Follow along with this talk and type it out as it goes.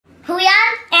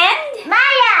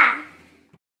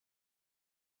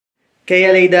Kay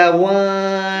Aleida,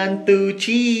 1, 2,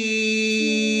 cheese!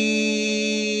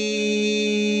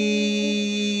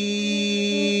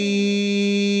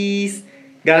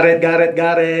 Got it, got it,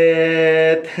 got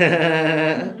it!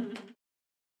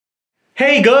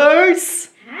 Hey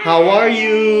girls! How are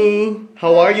you?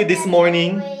 How are you this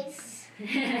morning?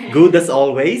 Good as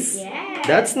always? Yeah.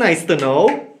 That's nice to know.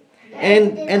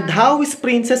 And how is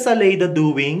Princess Aleida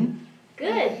doing?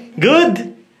 Good.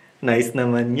 Good? Nice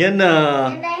naman yan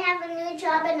ah. And I have a new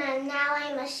job and now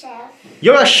I'm a chef.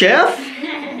 You're a chef?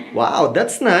 Wow,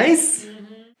 that's nice.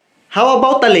 How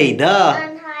about Aleida?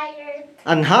 Unhired.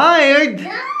 Unhired?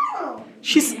 No!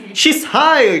 She's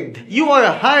hired. You are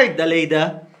hired,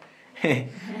 Aleida. Well,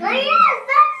 yes,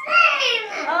 that's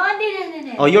same! Oh,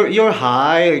 no. Oh, you're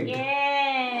hired.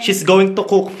 Yeah. She's going to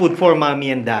cook food for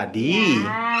mommy and daddy.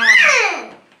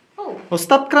 Oh. Oh,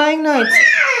 stop crying na.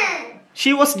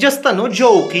 She was just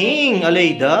joking,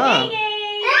 Aleida.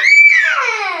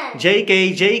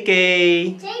 JK, JK.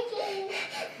 JK.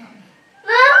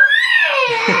 Mommy!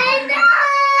 I know!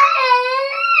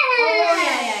 Oh,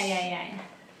 yeah.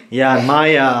 Yeah,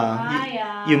 Maya.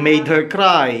 Maya. You made her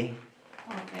cry.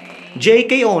 Okay.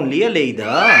 JK only,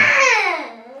 Aleida.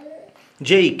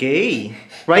 JK.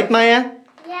 Right, Maya?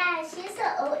 Yeah, she's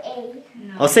a OA.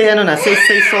 O say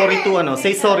say sorry to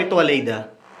say sorry to Aleida.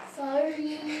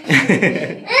 Sorry.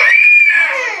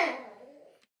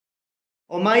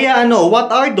 O Maya,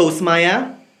 what are those,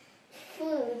 Maya?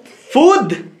 Food.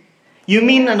 Food? You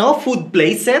mean food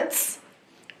playsets?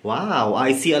 Wow,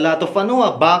 I see a lot of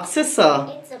boxes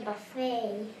It's a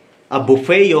buffet. A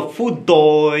buffet of food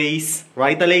toys.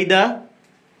 Right, Aleida?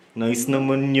 Nice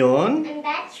naman yun. And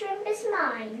that shrimp is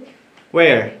mine.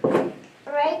 Where?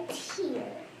 Right here.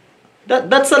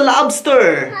 That's a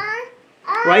lobster. Huh?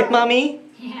 Oh. Right, Mommy?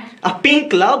 Yeah. A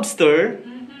pink lobster.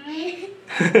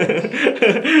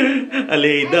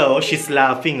 Aleida, she's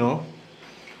laughing,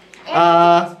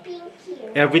 Everything's pink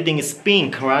here. Everything is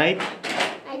pink, right?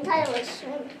 I thought it was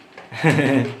shrimp.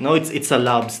 No, it's a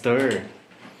lobster.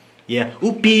 Yeah.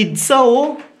 Ooh,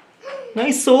 pizza,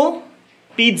 Nice,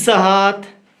 Pizza Hut.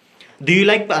 Do you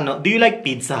like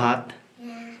Pizza Hut?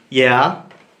 Yeah. Yeah?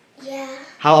 Yeah.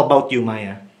 How about you,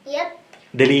 Maya? Yep.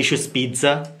 Delicious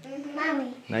pizza?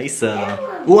 Mommy. Nice,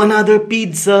 Ooh, another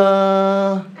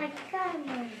pizza. I got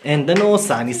one. And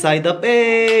sunny side up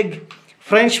egg.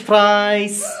 French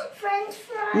fries. French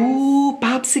fries. Ooh,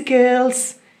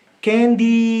 popsicles.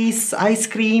 Candies, ice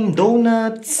cream,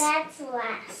 donuts. That's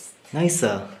last. Nice,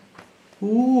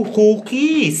 Ooh,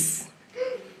 cookies.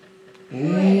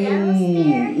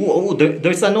 Ooh,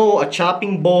 there's a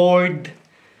chopping board.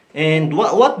 And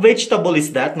what vegetable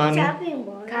is that, Mommy? Chopping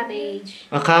board. Cabbage.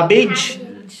 A cabbage?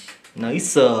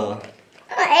 Nice, Oh,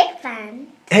 eggplant.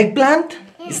 Eggplant?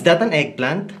 Is that an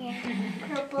eggplant?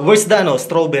 Purple. Where's the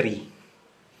strawberry?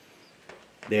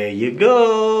 There you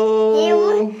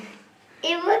go.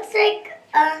 It looks like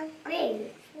a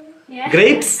grape. Yeah.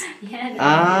 Grapes?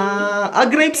 Yeah.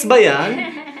 Grapes ba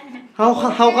yan? How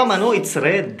come it's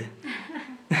red?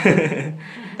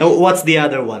 Oh, what's the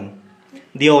other one?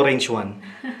 The orange one.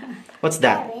 What's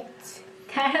that? Carrots.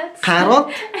 Carrots. Carrot?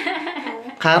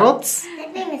 Carrots?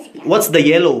 That name is carrot. What's the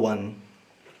yellow one?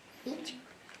 Peach,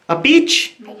 A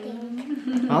peach? I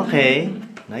think. Okay.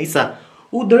 Nice,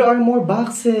 Oh, there are more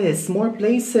boxes. More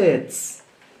playsets.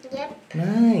 Yep.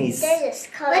 Nice. They're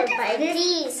just colored by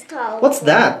these tall. What's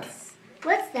that?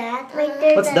 What's that? Like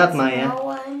there's What's that, Maya?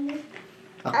 One.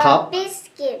 A cup?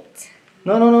 Biscuit.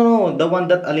 No. The one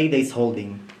that Aleida is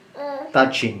holding.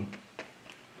 Touching.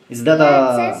 Is that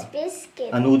Yeah, it says biscuit.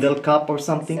 a noodle cup or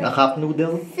something? A cup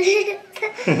noodle?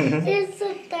 It's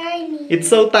so tiny. It's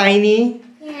so tiny.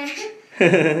 Yeah.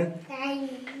 Tiny.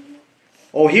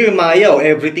 Oh, here, Maya,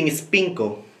 everything is pink,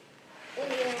 Yeah.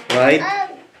 right?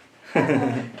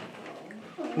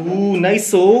 Ooh,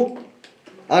 nice,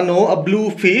 a blue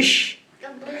fish. The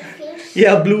blue fish.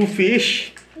 Yeah, blue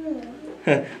fish.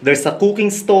 There's a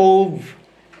cooking stove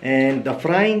and a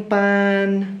frying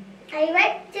pan. I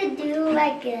like to do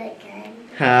like a can.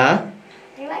 Huh?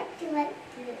 I like to do a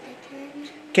can.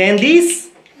 Candies?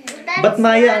 That's But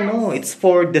Maya, nice. it's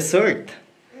for dessert.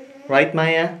 Right,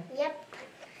 Maya? Yep.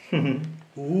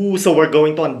 Ooh, so we're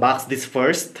going to unbox this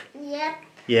first? Yep.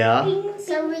 Yeah?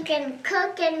 So we can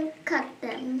cook and cut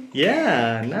them.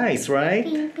 Yeah, nice, right?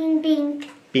 Pink, pink, pink.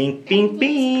 Pink, pink,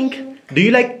 pink. Do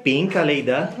you like pink,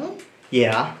 Aleida?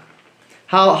 Yeah.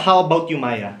 How about you,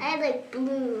 Maya? I like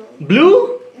blue.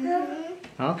 Blue?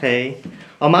 Okay.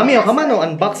 Oh, Mami, come on,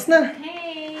 unbox na.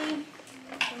 Hey.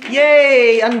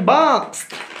 Yay!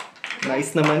 Unboxed!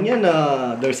 Nice naman yan,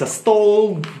 There's a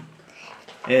stove.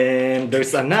 And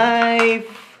there's a knife.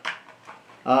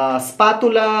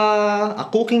 spatula, a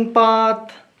cooking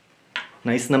pot.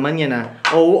 Nice naman yan ah.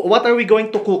 Oh, what are we going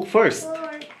to cook first?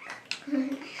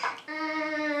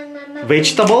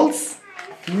 Vegetables?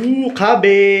 Ooh,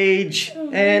 cabbage.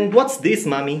 And what's this,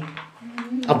 mommy?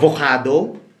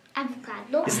 Avocado?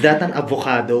 Avocado. Is that an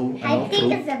avocado? I Ano, think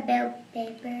fruit? it's a bell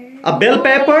pepper. A bell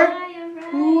pepper? Yeah, you're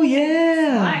right. Oh,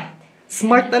 yeah.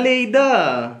 Smart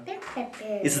Aleida. Bell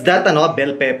pepper. Is that ano, a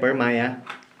bell pepper, Maya?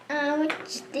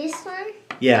 Which this one?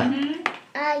 Yeah.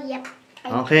 Yep.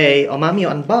 Okay. Oh, mommy,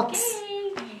 unbox.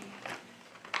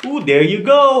 Ooh, there you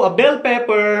go. A bell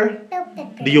pepper. Bell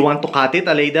pepper. Do you want to cut it,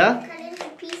 Aleida? Cut into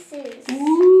pieces.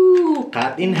 Ooh,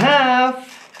 cut in half.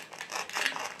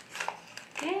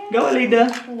 Go, Aleida.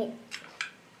 Okay.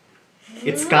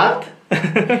 It's cut.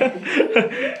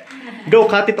 Go,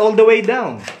 cut it all the way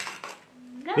down.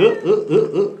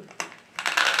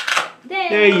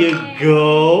 There you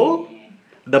go.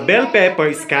 The bell pepper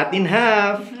is cut in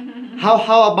half.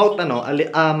 How about ano,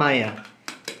 Maya?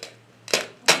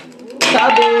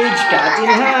 Cabbage, cut in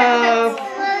half.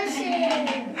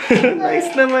 Nice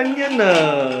naman yan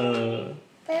ah.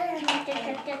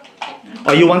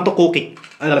 Oh, you want to cook it?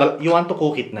 You want to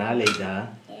cook it na,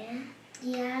 Aleida?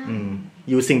 Yeah.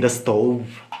 Using the stove.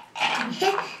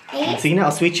 Sige na,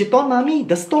 I'll switch it on, mommy.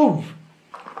 The stove.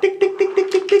 Tick, tick, tick,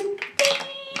 tick, tick, tick.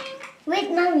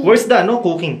 Wait, mommy. Where's the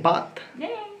cooking pot? There.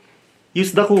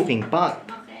 Use the cooking pot.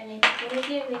 Okay, let's put it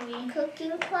here, baby.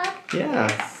 Cooking pot. Yeah.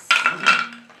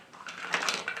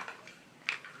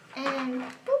 And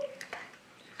boop.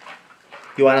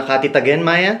 You wanna cut it again,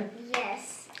 Maya?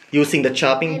 Yes. Using the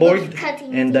chopping I board love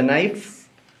cutting and the things. knife?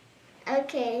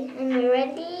 Okay, and you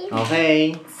ready?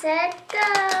 Okay. Set,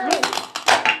 go!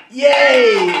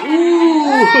 Yay!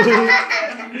 Ooh!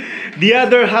 The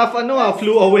other half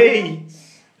flew away.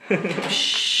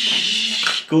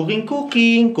 Shh. Cooking,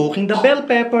 cooking. Cooking the bell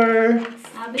pepper.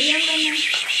 Bigyan mo na.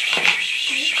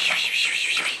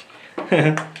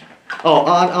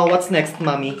 Oh, what's next,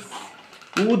 mommy?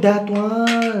 Ooh, that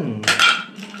one.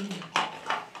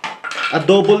 A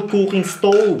double cooking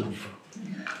stove.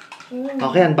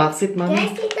 Okay, unbox it, Can mommy. I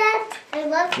see that? I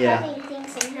love Yeah. cutting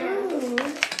things in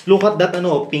half. Look at that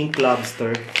pink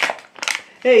lobster.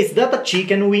 Hey, is that a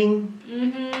chicken wing?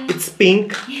 It's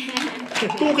pink.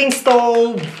 Cooking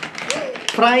stove.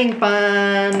 Frying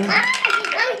pan.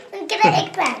 I'm get an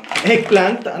eggplant.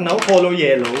 Eggplant, color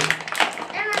yellow.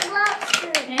 And a lobster.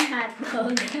 And hot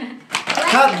dog.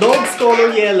 Hot dogs,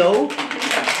 color yellow.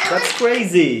 That's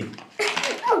crazy.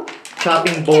 Oh,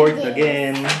 Chopping board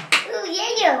again. ooh,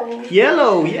 yellow.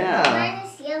 Yellow, yeah. Mine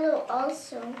is yellow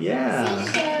also. Yeah.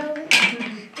 Seashell.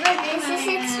 Look, this is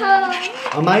its home.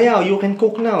 Maya, you can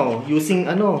cook now using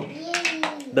Yay.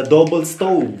 the double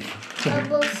stove.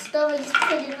 Double stove is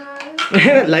putting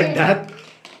on. Like that.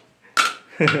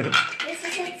 This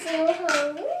is its little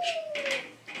home.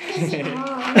 This is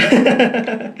small.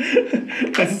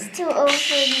 This is too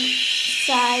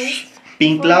oversized.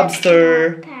 Pink for the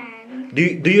lobster. pan. Do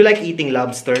you like eating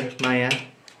lobster, Maya?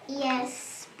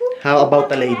 Yes. How about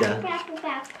Aleida?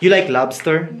 You like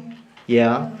lobster?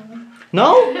 Yeah.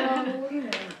 No?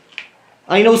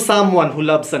 I know someone who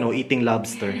loves eating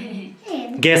lobster.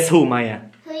 Guess who, Maya?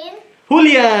 Hulyan?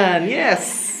 Hulyan.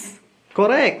 Yes.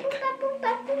 Correct.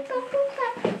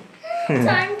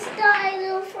 Time to die,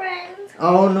 little friend.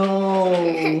 Oh no.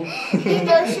 You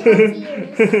don't show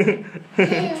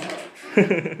tears.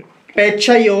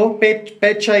 Pechay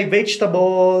pechay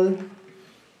vegetable.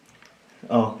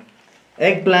 Oh.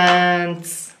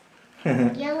 Eggplants.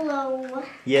 Yellow.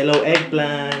 Yellow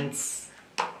eggplants.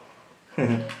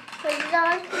 Put it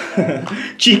on.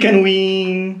 Chicken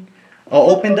wing.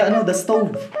 Oh, open the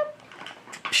stove.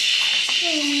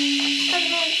 And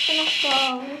then it's gonna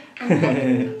fall.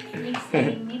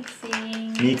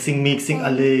 Mixing.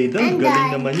 Aleida. I'm Galing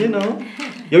done. naman yun, oh.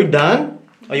 You're done?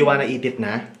 Or you wanna eat it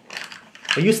na?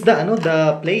 Or use the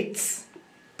plates.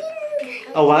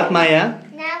 Oh, what, Maya?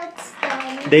 Now it's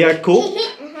done. They are cooked?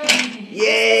 Same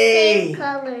Yay!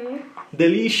 color.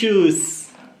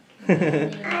 Delicious. I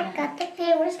got the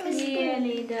papers for Here, school.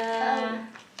 Lida.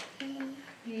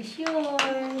 It's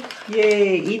yours.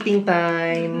 Yay! Eating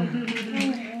time.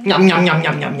 Yum yum yum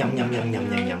yum yum yum yum yum yum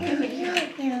yum yum.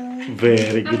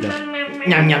 Very good.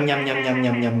 Yum yum yum yum yum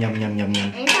yum yum yum yum yum yum.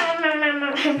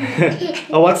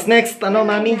 Oh, what's next?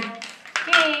 Mommy?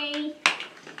 Hey.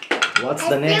 What's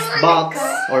the next box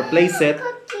or playset?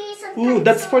 Ooh,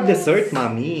 that's for dessert,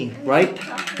 mommy. Right?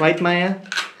 Right, Maya?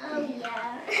 Oh,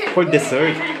 yeah. For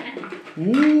dessert.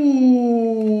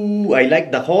 Ooh, I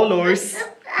like the colors.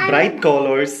 Bright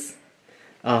colors.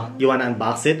 Oh, you wanna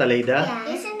unbox it, Aleida? Yeah.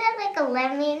 Isn't that like a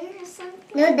lemon or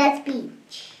something? No, that's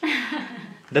peach.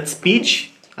 That's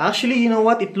peach. Actually, you know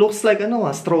what? It looks like ano,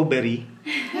 strawberry.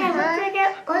 Yeah, it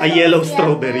looks like A yellow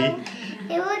strawberry.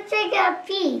 It looks like a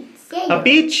peach. A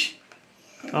peach?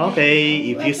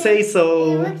 Okay, if you say It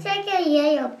so. looks like a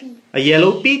yellow peach. A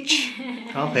yellow peach?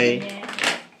 Okay.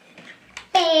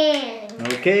 Bang!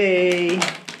 Okay.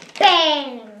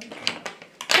 Bang!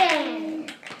 Bang!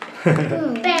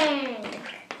 Bang!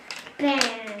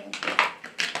 Bang!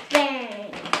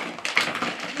 Bang!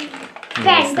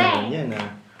 Nice bang. naman yan,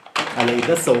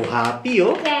 Alayda, so happy,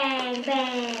 oh. Bang!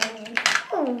 Bang!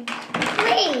 Oh,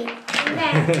 wait!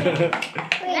 Bang!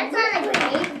 That's not a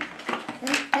grape.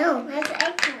 No, that's an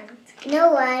eggplant. You know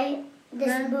why?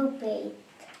 This blue plate.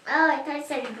 Oh, I thought it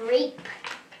said grape.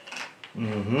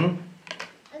 Mm-hmm.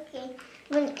 Okay,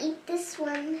 I'm gonna eat this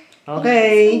one.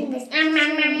 Okay. Yum,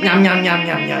 yum, yum, Yum, yum, yum,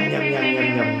 yum, yum, yum, yum, yum,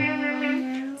 yum.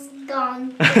 It's gone.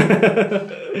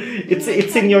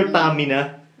 It's in your tummy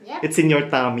na. Yep. It's in your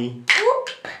tummy. Oop.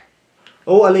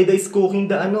 Oh, Alayda is cooking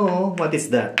the ano. What is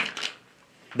that?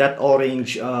 That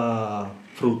orange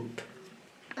fruit.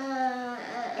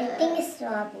 I think it's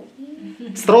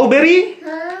strawberry. Strawberry?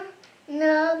 Huh?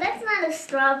 No, that's not a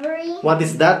strawberry. What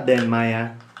is that then,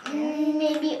 Maya?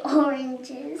 Maybe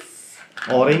oranges.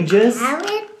 Oranges? Have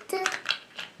it.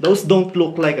 Those don't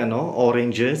look like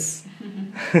oranges.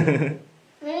 Maybe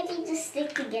they just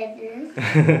stick together.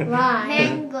 Why?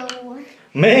 Mango.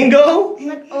 Mango?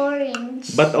 But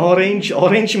orange. But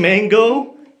orange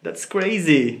mango? That's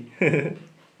crazy.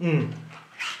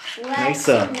 Nice,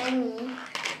 so many.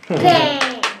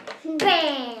 Bang!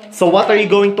 Bang! So what are you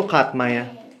going to cut, Maya?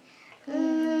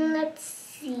 Let's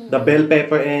see. The bell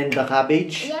pepper and the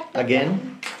cabbage? Yep.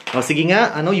 Again? O sige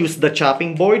nga, use the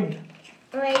chopping board.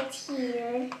 Right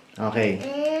here. Okay.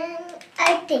 And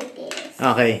I take this.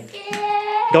 Okay.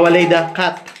 Go, Alayda,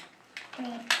 cut.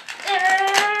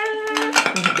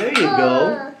 There you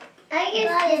go. I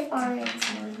guess this orange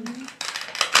one.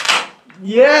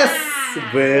 Yes!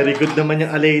 Very good naman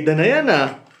yung Alayda na yan,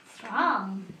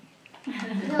 Strong.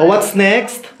 Oh, what's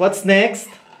next? What's next?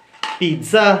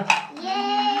 Pizza.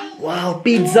 Yay! Wow,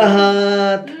 Pizza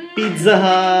Hut. Pizza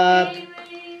Hut.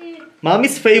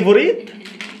 Mommy's favorite?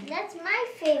 That's my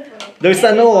favorite. There's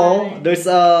there's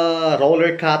a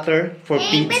roller cutter for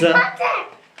pizza.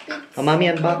 Mommy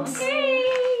unbox.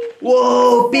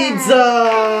 Whoa, pizza!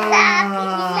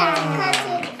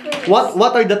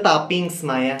 What are the toppings,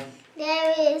 Maya?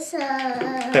 There is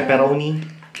Pepperoni,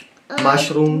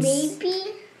 mushrooms.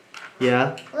 Maybe.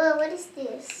 Yeah. Well, what is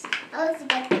this? Oh, it's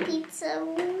got pizza.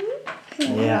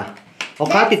 Yeah. Oh,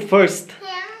 cut it first.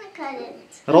 Yeah, I'm gonna cut it.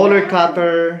 Roller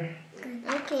cutter.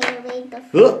 Okay, wait the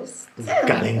Oh, first.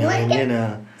 galing naman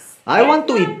yan I want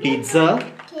to eat pizza.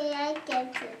 Okay, I get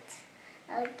it.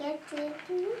 I'll get it.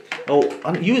 Oh,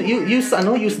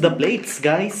 use the plates,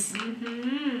 guys.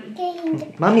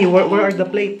 Okay, Mommy, where are the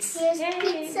plates? here's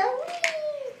pizza.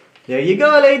 There you go,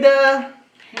 Alayda.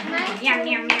 Yum,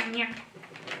 yum, yum, yum.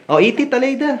 Oh, eat it,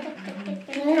 Alayda.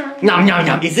 Yum, yum,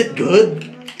 yum. Is it good?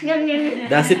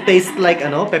 Does it taste like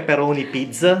pepperoni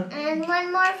pizza? And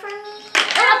one more for me.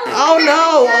 Oh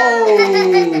no!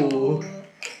 Oh!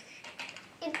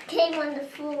 It came on the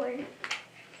floor.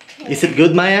 Is it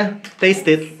good, Maya? Taste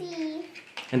it. See.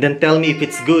 And then tell me if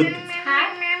it's good.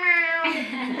 Hot?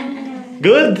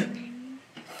 Good?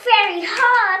 Very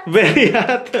hot. Very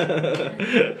hot.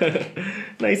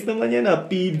 Nice naman yan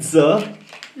pizza.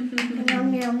 Yum,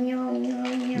 yum, yum, yum,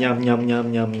 yum. Yum, yum, yum,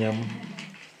 yum, yum.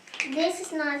 This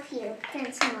is not here.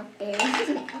 That's not there.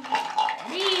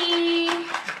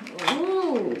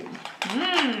 Ooh.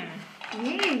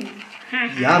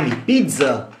 Yummy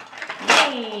pizza.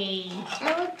 Hey.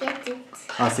 I will get it.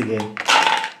 Sige.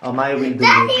 Maya will do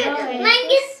Daddy, it. mine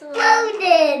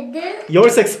exploded.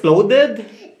 Yours exploded?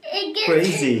 It gets,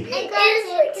 Crazy. I got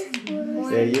it.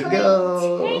 There you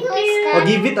go. Oh,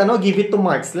 give it to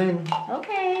Markslen.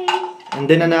 Okay. And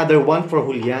then another one for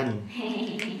Hulyan.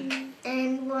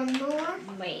 And one more.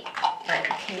 Wait.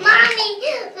 Okay. Mommy,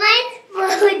 mine's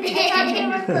exploded. I thought they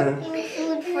were cooking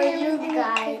food for you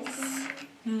guys.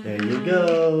 There you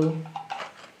go.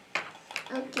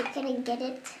 Okay, can I get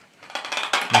it?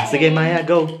 Sige, Maya,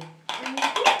 go.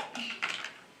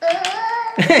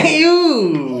 Uh,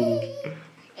 You!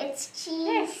 it's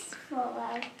cheese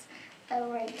fallout.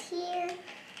 Right here.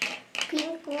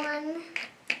 Pink one.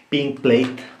 Pink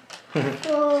plate.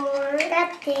 For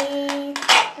that thing.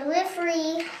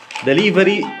 Delivery.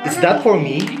 Delivery. Is that for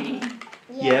me?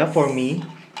 Yeah, Yes. for me.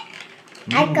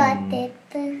 I got it.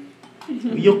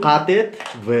 You cut it?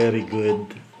 Very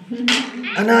good.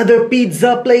 Another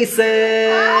pizza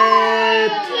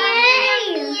playset!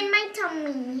 Me in my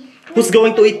tummy. Who's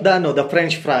going to eat the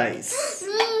French fries?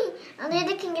 Me. I'm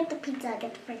Alayda can get the pizza, I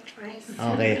get the french fries.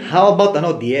 Okay. How about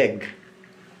the egg?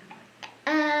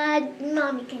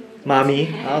 Mommy can eat it.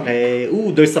 Mommy? Okay.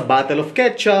 Ooh, there's a bottle of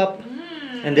ketchup.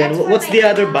 And then, That's for what's my the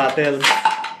other mom. bottle?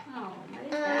 Oh, what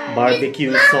is that?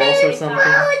 Barbecue sauce or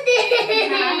something?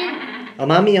 Oh,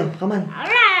 Mommy, come on.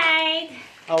 Alright.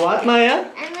 What, Maya?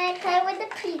 I'm gonna play with the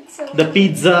pizza. The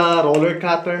pizza roller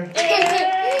cutter.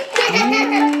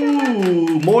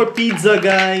 Ooh, more pizza,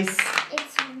 guys.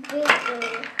 It's bigger.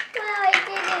 Wow, I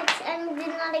did it and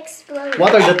did not explode.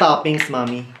 What are the toppings,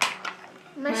 Mommy?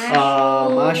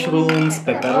 Mushroom. Mushrooms,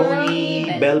 pepperoni,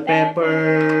 Pepperoni, bell bell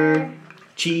pepper,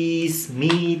 cheese,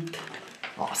 meat.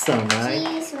 Awesome, right?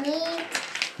 Cheese,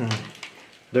 meat.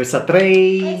 There's a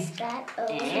tray. What's that? Oh.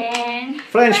 And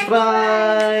French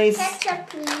fries. Ketchup,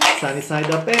 please. Sunny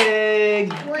side up egg.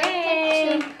 One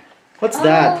ketchup. What's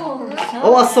that? soda.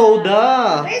 Oh, a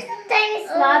soda. Where's the tiny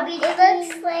sloppy? It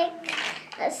looks like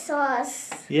a sauce.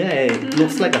 Yeah, it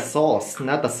looks like a sauce,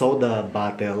 not a soda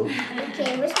bottle.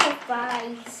 Okay, where's my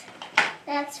fries?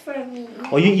 That's for me.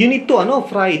 Oh, you need to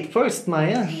fry it first,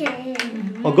 Maya.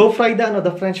 Oh, go fry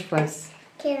the French fries.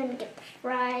 Okay, let me get the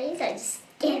fries. I just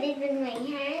get it in my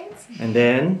hands. And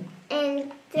then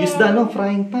And use the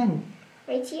frying pan.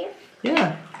 right here.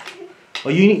 Yeah. Oh,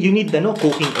 you need the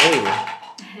cooking oil.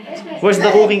 Where's my Where's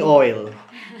the cooking oil?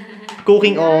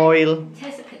 Cooking oil.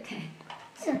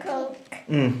 So Coke.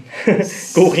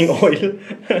 Cooking oil.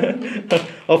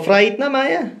 Oh, fry it na,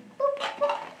 Maya.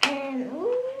 And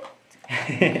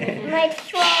my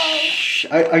straw. Shh,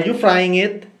 are you frying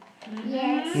it?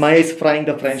 Yes. Maya is frying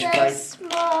the French So fries.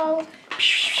 small.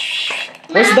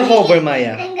 Where's the cover,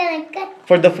 Maya? I'm gonna cut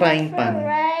For the frying from pan.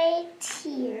 right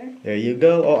here. There you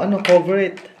go. Oh, cover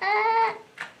it.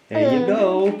 There you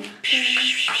go.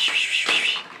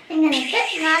 I'm gonna cut.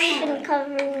 Not even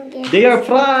covering it. They are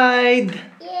fried.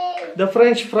 Yay. The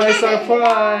French fries are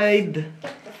fried.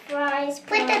 Get the fries.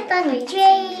 Put it on the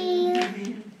tray.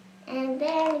 And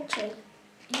then the tray.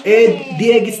 The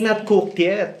egg is not cooked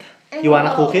yet. You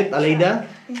wanna cook it, Aleida?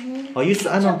 Oh, use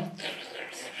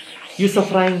use a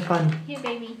frying pan. Here,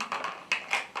 baby.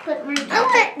 Put my. I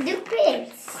want do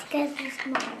grits. Because they're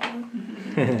small.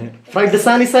 Fry the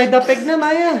sunny side up egg na,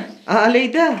 Maya.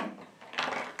 Aleida.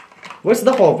 Where's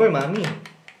the cover, Mommy?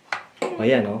 Oh,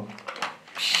 yan, oh.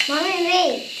 Mommy,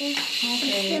 wait. Okay.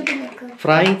 Still gonna cook.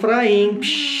 Frying.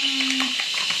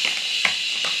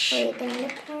 Wait, I'm gonna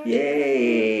pour.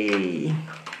 Yay!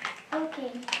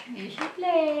 Okay. Here's your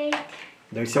plate.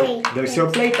 There's your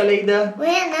plate, Aleida.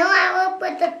 Wait, now I will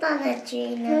put it on the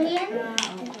tray.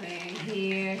 Okay,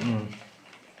 here. Mm.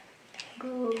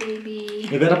 Go, baby.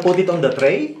 You're gonna put it on the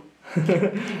tray?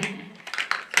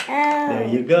 There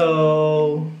you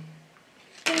go.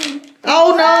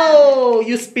 Oh no!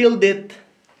 You spilled it.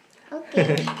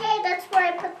 Okay. Hey, that's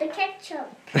where I put the ketchup.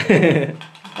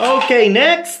 Okay,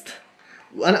 next.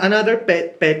 Another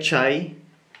pet chai.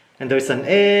 And there's an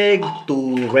egg,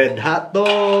 2 red hot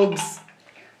dogs,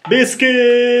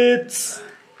 biscuits.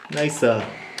 Nice.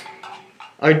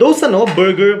 Are those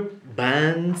burger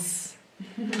buns?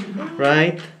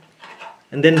 Right?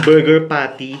 And then burger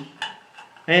patty.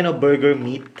 And burger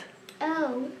meat.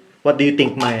 Oh. What do you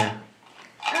think, Maya?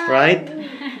 Right?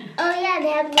 Oh yeah, they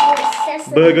have little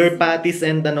sesame. Burger patties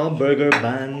and burger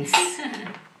buns.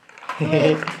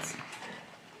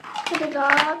 Put it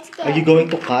all together. Are you going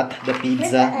to cut the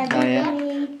pizza, Maya?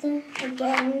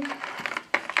 Again.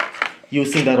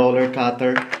 Using the roller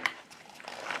cutter.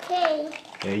 Okay.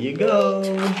 There you go.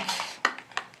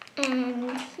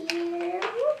 And here.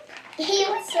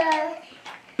 Here's a.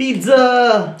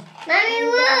 Pizza! Mommy,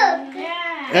 look.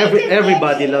 Yeah.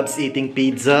 Everybody loves eating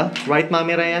pizza. Right,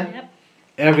 Mami Rhea? Yep.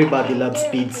 Everybody loves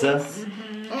pizza.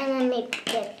 And I make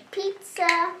the pizza.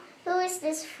 Who is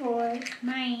this for?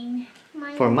 Mine.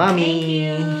 Mine. For Mommy.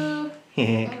 And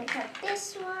I cut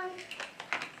this one.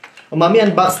 Oh, Mami,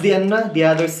 unbox the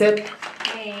other set.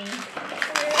 Okay.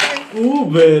 Ooh,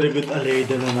 very good.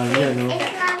 Aleida naman yan, no?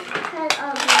 It's not cut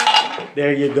off.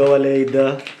 There you go,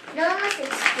 Aleida. No one must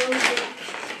explode it.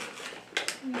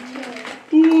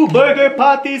 Ooh, burger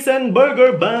patties and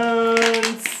burger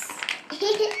buns.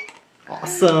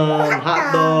 Awesome.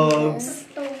 Hot dogs.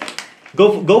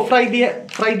 Go fry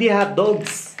the hot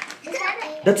dogs.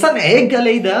 That's an egg,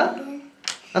 Aleida.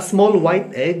 A small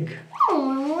white egg.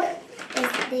 Oh, what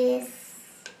is this?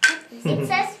 It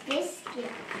says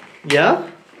biscuit.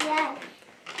 Yeah? Yeah.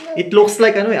 Look, It looks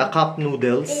like a cup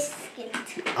noodles. biscuit.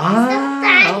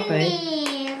 Ah, okay.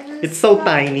 Tiny. It's so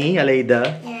tiny,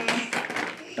 Aleida. Yeah.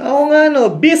 Oo nga, no.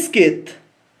 Biscuit.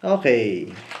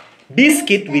 Okay.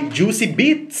 Biscuit with juicy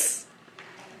bits.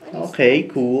 Okay,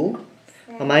 cool.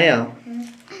 Mamaya.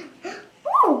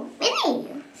 Oh, mini.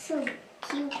 So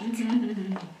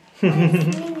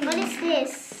What is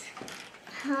this?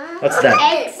 Huh? What's that?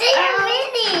 They are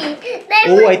mini.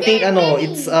 Oh, I think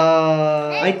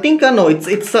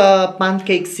it's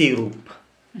pancake syrup.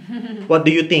 What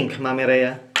do you think, Mami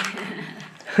Rhea?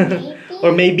 Maybe.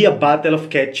 Or maybe a bottle of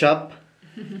ketchup,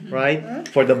 right?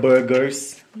 For the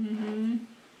burgers.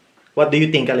 What do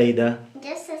you think, Aleida?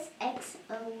 Just says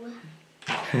XO.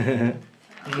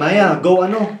 Maya, go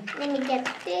Let me get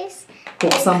this.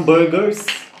 cook some burgers.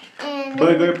 And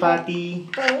Burger patty.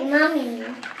 Mommy.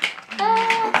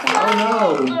 Oh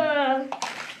no.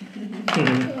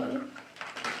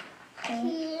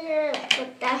 Here,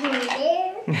 put that in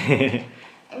there.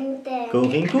 And then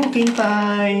Cooking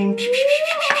time.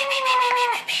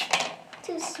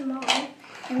 too small.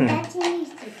 And that needs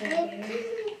to go.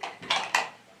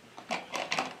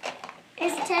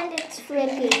 Pretend it's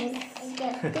flipping.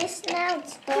 Get this now.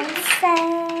 It's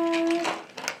done.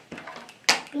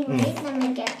 Wait, let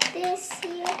me get this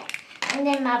here. And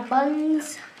then my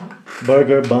buns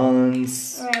Burger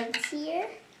buns. right here.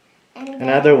 And then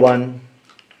Another one.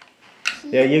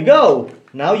 There you go.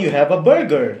 Now you have a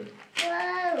burger.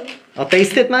 Whoa. I'll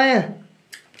taste it, Maya.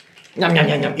 Yum, yum,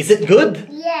 yum, yum. Is it good?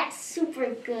 Yes, super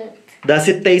good. Does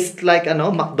it taste like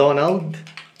McDonald's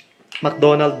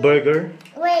burger?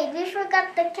 Wait, we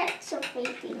forgot the ketchup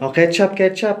baby. Oh, ketchup.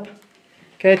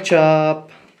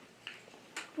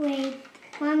 Wait,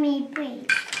 mommy,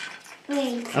 wait.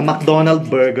 A McDonald's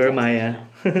burger, Maya.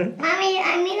 Mommy,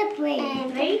 I need a plate.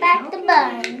 And put back the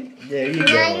bun. There you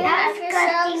Now you go. have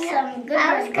yourself some good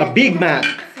burgers. A Big Mac.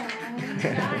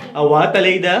 A what,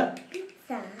 Aleida?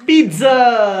 Pizza.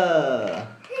 Pizza.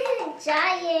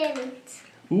 Giant.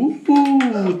 Ooh,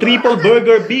 triple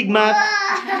burger Big Mac.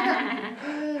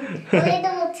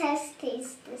 Aleida will taste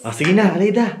this. Oh, sige na,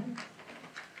 Aleida.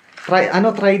 Try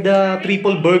the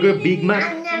triple burger Big Mac.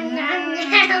 Nom, nom, nom.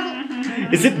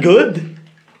 Is it good?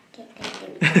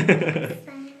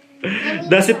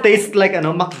 Does it taste like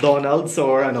McDonald's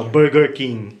or Burger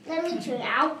King? Let me try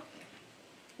out.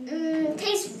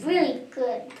 Tastes really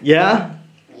good. Yeah?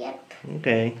 Yep.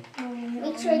 Okay.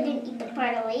 Make sure you didn't eat the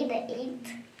part Aleida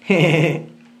ate.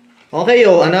 Okay,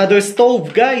 another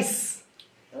stove, guys.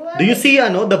 Whoa. Do you see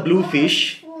the blue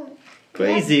fish?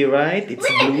 Crazy, right? It's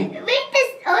blue. Wait, this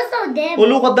also there. Oh,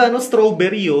 look at the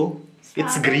strawberry, oh.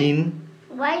 It's green.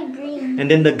 Why green?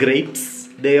 And then the grapes,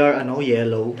 they are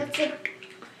yellow. That's it.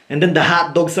 And then the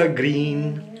hot dogs are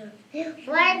green.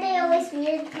 Why are they always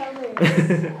weird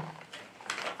colors?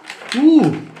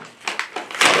 Ooh.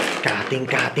 Kating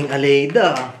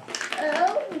Aleida.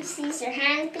 Oh, sees your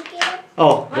hand pick it up.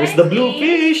 Oh, there's the blue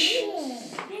fish.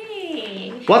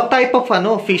 Hey. What type of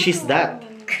fish is that?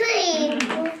 Cream.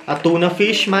 A tuna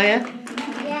fish, Maya?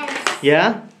 Yes.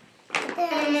 Yeah?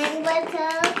 And what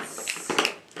else?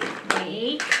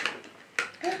 Wait.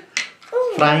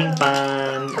 Frying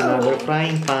pan. Another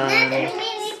frying pan.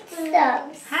 Mini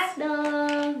stuff. Hot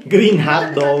dog. Green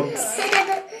hot dogs.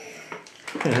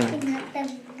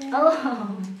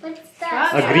 Oh. What's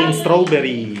that? A green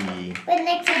strawberry. But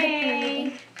next to the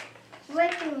cream. Where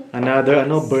can we? Another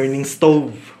burning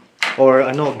stove. Or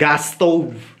gas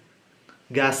stove.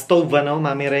 Gas stove,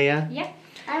 Mami Rhea? Yeah.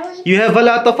 I will eat. You have a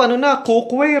lot of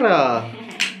cookware.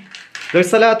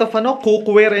 There's a lot of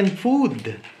cookware and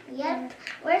food. Yep.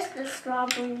 Where's the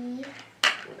strawberry?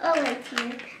 Oh, right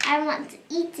here. I want to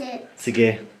eat it.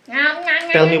 Sige.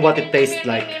 Tell me what it tastes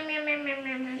like.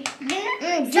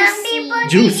 Some people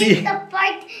Juicy. eat the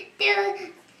part to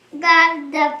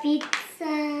grab the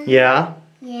pizza. Yeah?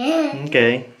 Yeah.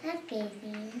 Okay. That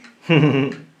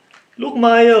baby. Look,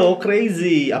 Mayo,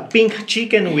 crazy. A pink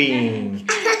chicken wing.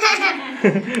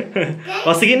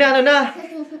 O, sige na,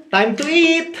 Time to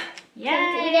eat.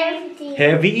 Yeah.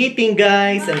 Heavy eating,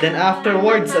 guys. And then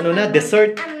afterwards,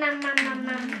 dessert.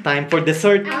 Time for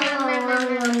dessert.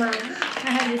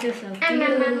 This is so cute.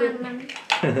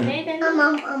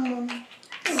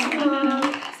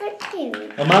 So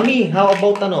cute. Oh, Mommy, how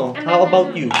about How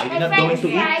about you? Are you not going to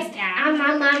eat? Yeah.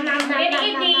 We're gonna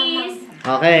eat these.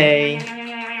 Okay.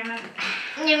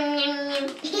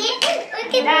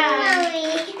 Look at that, mommy.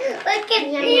 Look at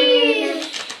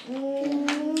this.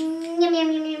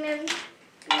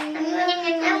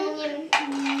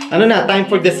 Ano na? Time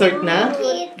for dessert na?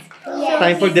 Yes.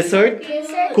 Time for dessert?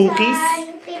 Dessert Cookies? time.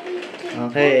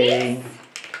 Okay.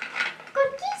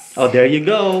 Cookies. Oh, there you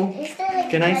go. Is there like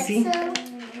Can I see? pretzel?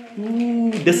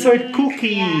 Ooh, dessert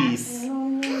cookies.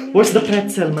 Where's the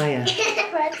pretzel, Maya?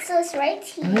 Pretzels right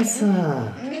here.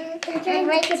 Asa? And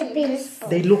right to the base.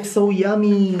 They look so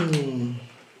yummy.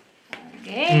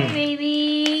 Okay,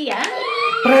 baby. Yeah.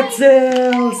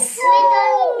 Pretzels! We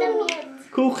don't eat them yet.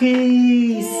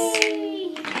 Cookies!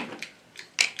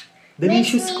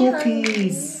 Delicious Makes me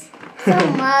cookies. So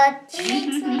much.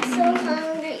 Makes me so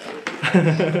hungry.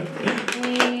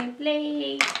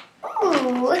 Play.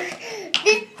 Ooh,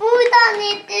 this food on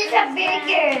it is a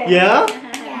burger. Yeah?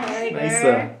 Burger. Nice.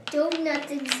 Donut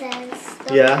it says.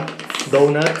 Yeah.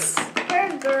 Donuts.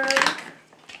 Burger.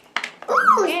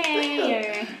 Ooh,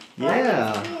 Burger.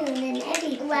 Yeah.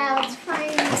 Wow, it's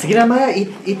fine. Sige na, Maya.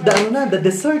 Eat the, ano na, the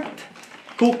dessert.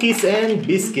 Cookies and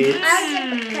biscuits. I'll get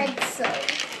the pretzel.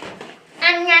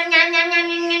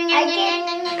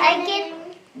 I get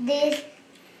this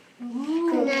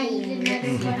cookie.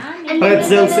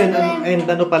 Pretzels and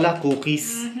ano pala,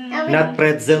 cookies. Not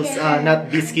pretzels, not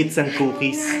biscuits and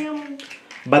cookies.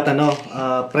 But ano,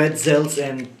 pretzels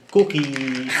and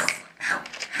cookies.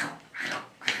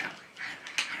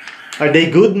 Are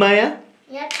they good, Maya?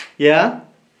 Yep. Yeah?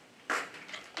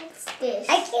 What's this?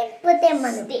 I can't put them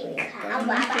on a stick.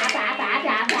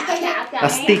 A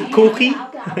stick cookie?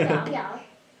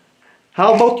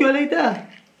 How about you, Alida?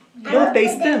 Go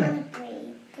taste them.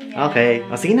 Okay.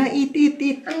 O, sige na, eat.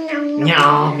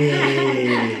 Yummy!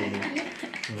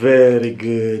 Very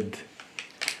good.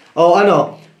 Oh,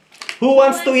 ano? Who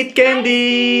wants to eat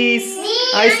candies?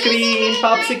 Ice cream,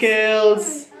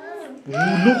 popsicles.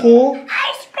 Ooh, look, oh.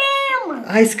 Ice cream!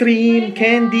 Ice cream,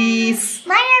 candies,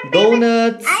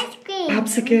 donuts, Ice cream!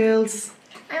 popsicles.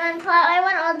 I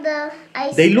want all the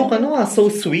ice They look, ano, so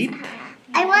sweet.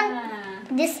 I want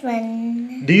this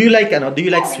one. Do you like,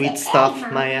 sweet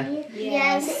stuff, Maya?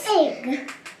 Yes. Egg.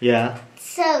 Yeah.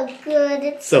 So good.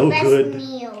 It's So the best good.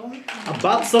 meal. A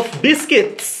box of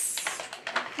biscuits.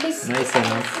 Biscuit. Nice,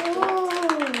 ano?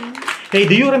 Ooh. Hey,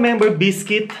 do you remember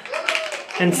Biscuit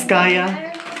and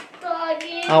Skaya,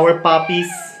 our puppies?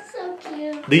 So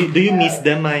cute. Do you miss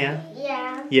them, Maya?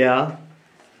 Yeah. Yeah.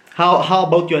 How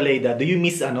about you, Aleida? Do you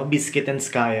miss Biscuit and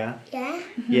Skaya? Yeah.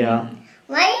 Yeah.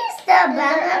 Why is the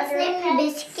balance name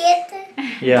biscuit?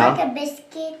 Yeah. Like a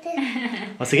biscuit.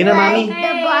 O, sige na, Mami.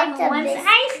 The box of Wants biscuit.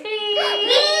 ice cream.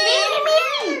 Me.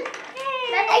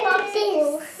 Like this.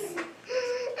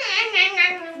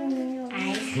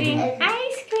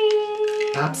 Ice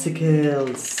cream.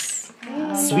 Popsicles.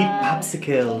 Sweet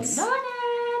popsicles.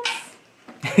 Donuts.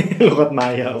 Look at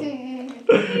Maya.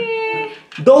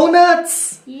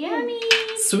 Donuts! Yummy.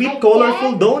 Sweet,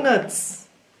 colorful donuts.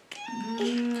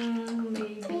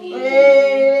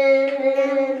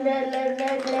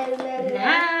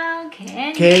 Now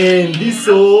candy. Candy,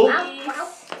 so.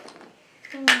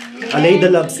 Aleida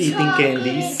loves eating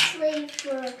candies.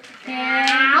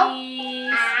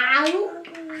 Candies.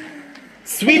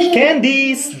 Sweet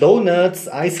candies, donuts,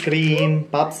 ice cream,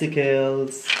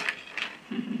 popsicles.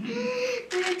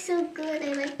 It looks so good.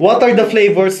 I like. What are the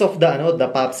flavors of the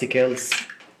popsicles?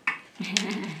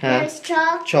 Huh? There's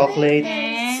chocolate. Chocolate,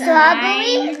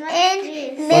 Strawberry and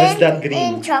mint. What is that green?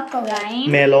 And chocolate. Lime.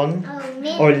 melon, Oh,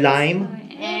 mint. or lime?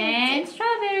 And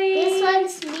strawberry. This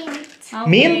one's mint. Okay.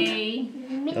 Mint?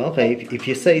 Mint. Okay, if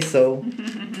you say so.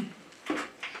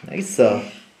 Nice.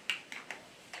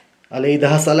 Aleida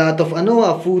has a lot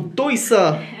of food toys.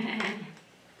 Oh.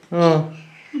 I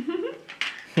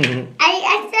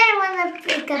said I want to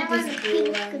pick up this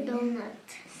pink donut.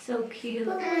 So cute.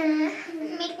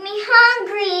 Make me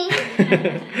hungry.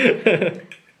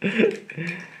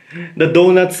 The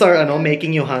donuts are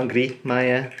making you hungry,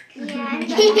 Maya. Yeah.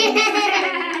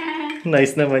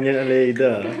 Nice naman yan,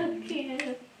 Aleida.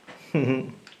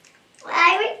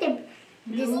 I like this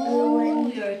blue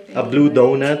one. A blue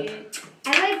donut.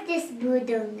 I like this blue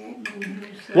donut.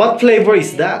 What flavor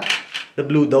is that? The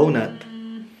blue donut.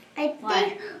 I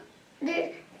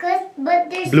think but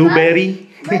there's Blueberry?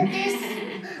 But there's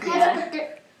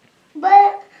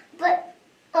but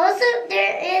also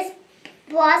there is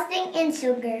frosting and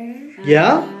sugar.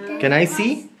 Yeah? Can I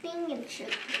see? Frosting and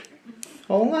sugar.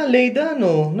 Oo nga, Aleida,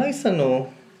 Nice, Oh,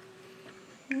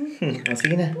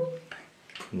 sige na.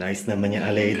 Nice naman yung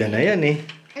Aleida na yan, eh.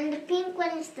 And the pink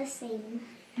one is the same.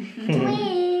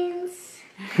 Twins.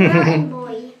 Girl and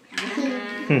boy.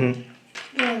 Girl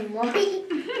and boy.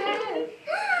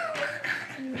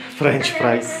 French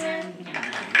fries.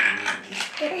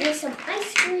 There is some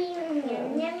ice cream.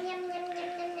 Yum, yum, yum, yum, yum,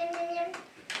 yum, yum, yum, yum.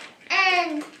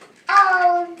 And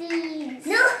all these.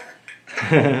 No.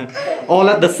 All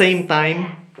at the same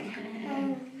time.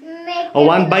 Make Oh,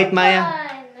 one it bite, Maya.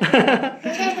 fun.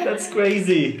 That's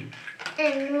crazy.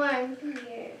 And one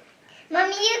here.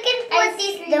 Mommy, you can put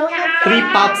these donuts. 3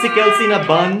 popsicles in a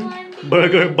bun.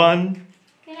 Burger bun.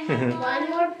 One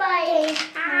more bite.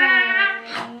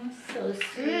 So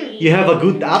sweet. You have a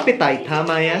good appetite, huh,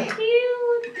 Maya?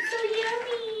 Cute. So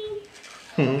yummy.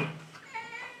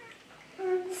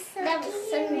 That was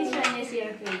so Which good. one is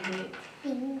your favorite?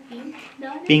 Pink. pink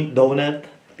donut. Pink donut.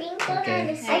 Pink donut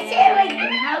Okay. is I said like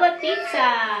And how about pizza?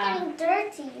 getting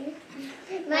dirty.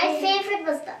 My favorite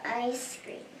was the ice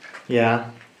cream. Yeah.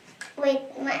 Wait,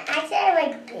 actually I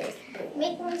like this.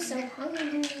 Make me so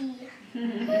hungry.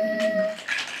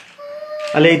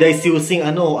 Aleida is using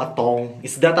a tong.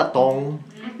 Is that a tong?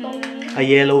 A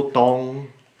yellow tong.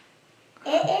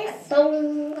 It is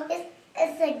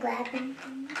it's a grabbing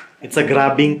thing. It's a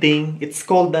grabbing thing. It's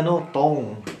called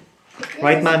tong.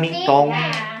 Right, mommy? Tong.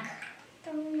 Yeah.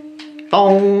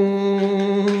 Tong.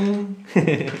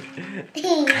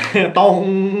 Tong.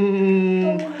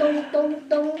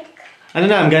 Dong.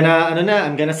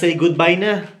 I'm gonna say goodbye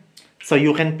na. So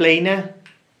you can play na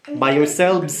by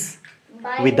yourselves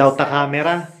without the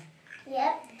camera.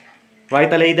 Yep. Right,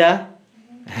 Aleida?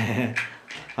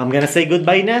 I'm gonna say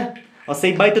goodbye na. O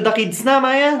say bye to the kids na,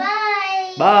 Maya. Bye.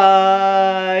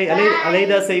 Bye. Bye.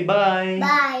 Aleida, say bye.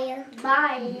 Bye.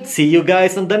 Bye. See you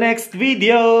guys on the next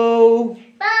video.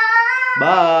 Bye.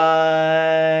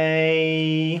 Bye.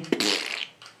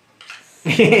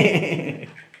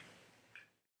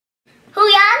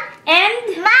 Hulyan And